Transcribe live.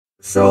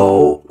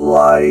So,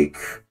 like,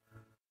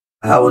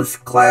 how was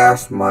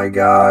class, my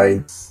guy?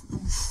 It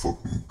was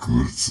fucking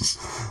good. It's just,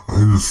 I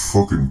had this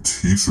fucking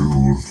teacher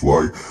who was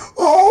like,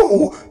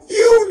 "Oh,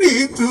 you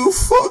need to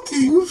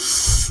fucking, who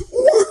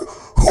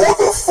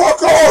the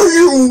fuck are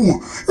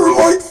you? You're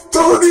like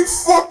 30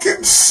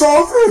 fucking 7.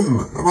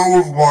 And I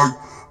was like,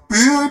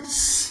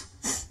 bitch,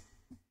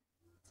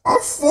 I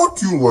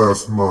fucked you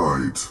last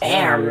night.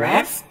 Damn,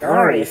 that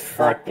story's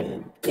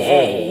fucking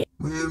gay.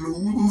 Man,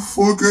 who the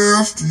fuck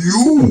asked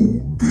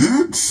you,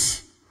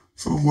 bitch?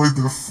 Sounds like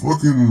that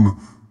fucking...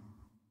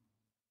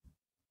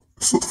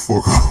 Shut the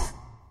fuck up.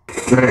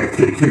 Shut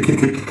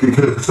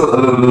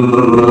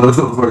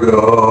the fuck up.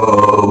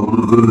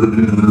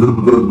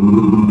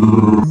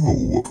 Yo,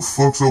 what the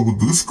fuck's up with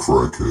this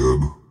crackhead?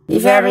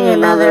 He's having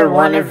another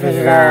one of his,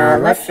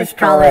 let's just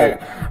call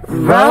it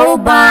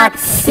robot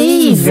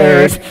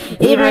Caesars,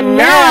 even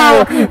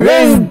though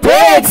this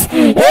bitch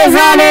is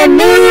on a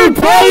new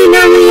plane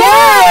of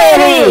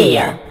reality!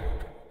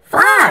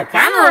 Fuck,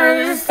 I don't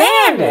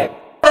understand it.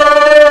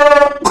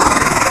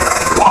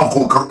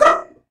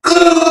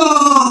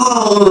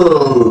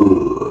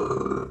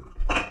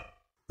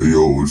 Hey,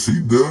 yo, is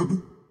he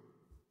dead?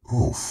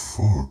 Oh,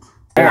 fuck.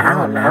 I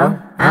don't know.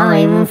 I don't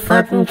even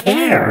fucking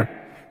care.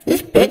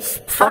 This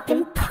bitch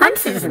fucking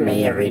punches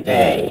me every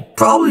day.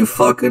 Probably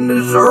fucking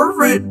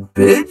deserve it,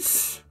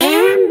 bitch.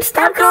 And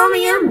stop calling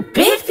me a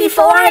bitch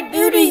before I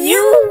do to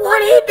you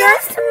what he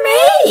does to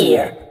me.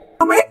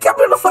 Oh man, come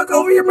the fuck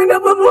over here, man.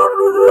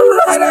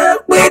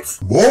 Bitch.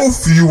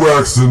 Both of you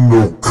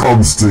accidental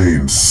cum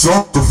stains,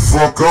 shut the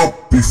fuck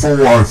up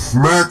before I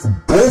smack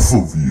both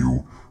of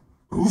you.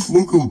 Let's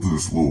look at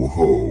this little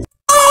hoe.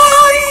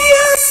 Oh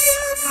yes,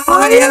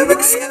 I have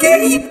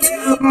escaped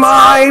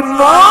my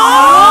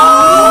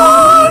body.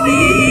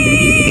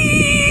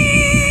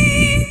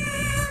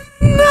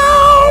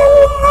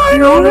 Now I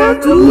don't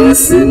have to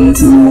listen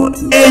to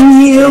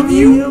any of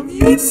you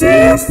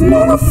bitch-ass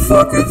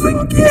motherfuckers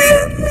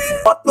again.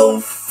 What the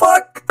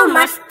fuck? Oh,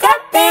 my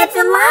stepdad's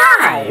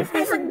alive.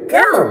 He's a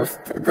ghost.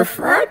 The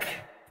fuck?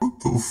 What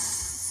the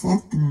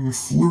fucking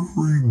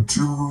flippery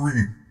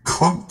jittery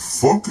cunt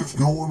fuck is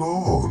going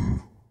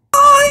on?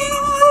 I'm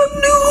a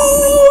new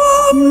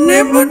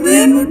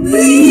omnipotent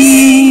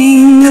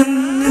being,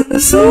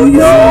 so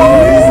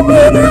y'all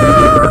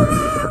better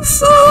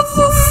shut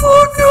the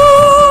fuck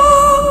up.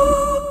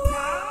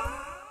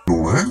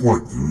 Don't act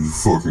like you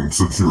fucking,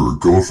 since you're a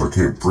ghost, I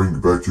can't bring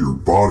you back to your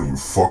body and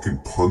fucking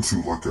punch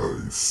you like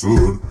I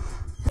should.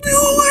 Do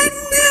it,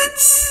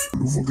 bitch.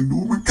 Don't fucking do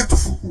it, man. Get the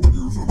fuck over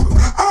here or something.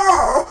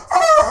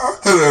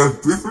 Head ass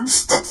bitch, man.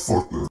 Step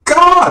fuck that.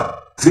 God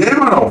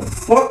damn it, I'll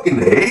fucking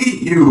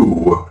hate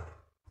you.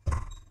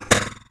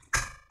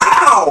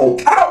 Ow!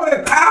 Ow,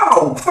 man,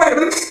 ow!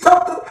 Fucking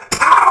stop the...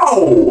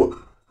 Ow!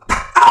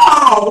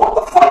 Ow! What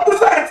the fuck was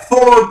that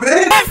for,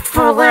 bitch? That's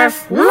for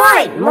last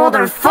night,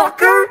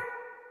 motherfucker.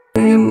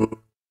 I'm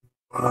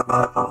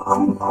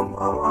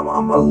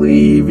gonna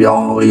leave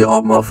y'all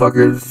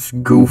motherfuckers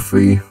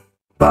goofy.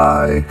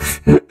 Bye.